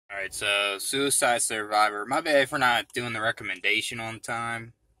Alright, so Suicide Survivor. My bad for not doing the recommendation on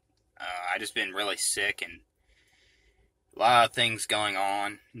time. I just been really sick and a lot of things going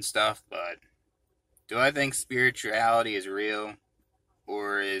on and stuff, but do I think spirituality is real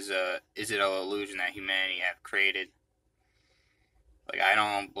or is it an illusion that humanity have created? Like I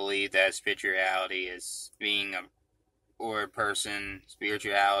don't believe that spirituality is being a or a person.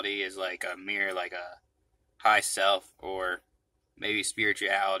 Spirituality is like a mere like a high self, or maybe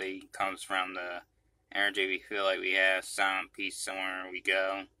spirituality comes from the energy we feel like we have, silent peace somewhere we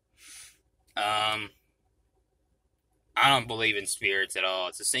go. Um, I don't believe in spirits at all.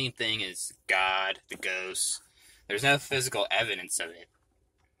 It's the same thing as God, the ghosts. There's no physical evidence of it.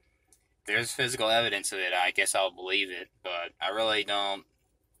 If there's physical evidence of it, I guess I'll believe it, but I really don't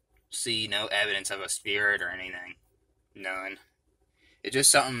see no evidence of a spirit or anything. None. It's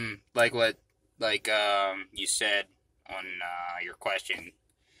just something like what, you said on your question.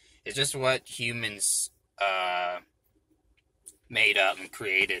 It's just what humans made up and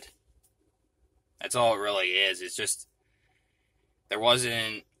created. That's all it really is. It's just there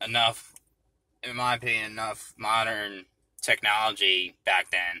wasn't enough, in my opinion, enough modern technology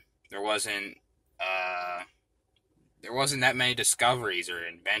back then. There wasn't uh, there wasn't that many discoveries or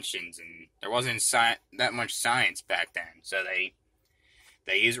inventions, and there wasn't that much science back then. So they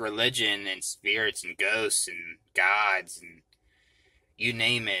used religion and spirits and ghosts and gods and you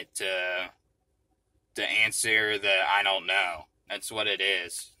name it to answer the I don't know. That's what it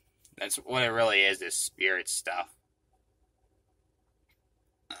is. That's what it really is. This spirit stuff.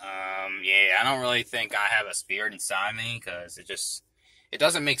 Yeah, I don't really think I have a spirit inside me because it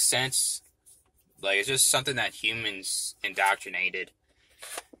doesn't make sense. Like it's just something that humans indoctrinated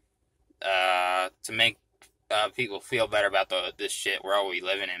to make people feel better about this shit world we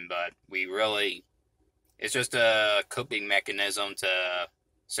living in. But we really, it's just a coping mechanism to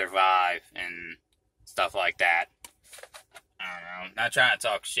survive and stuff like that. I don't know. Not trying to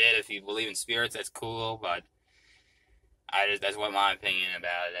talk shit. If you believe in spirits, that's cool. But that's what my opinion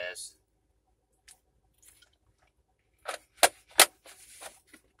about it is.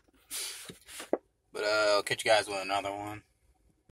 But I'll catch you guys with another one.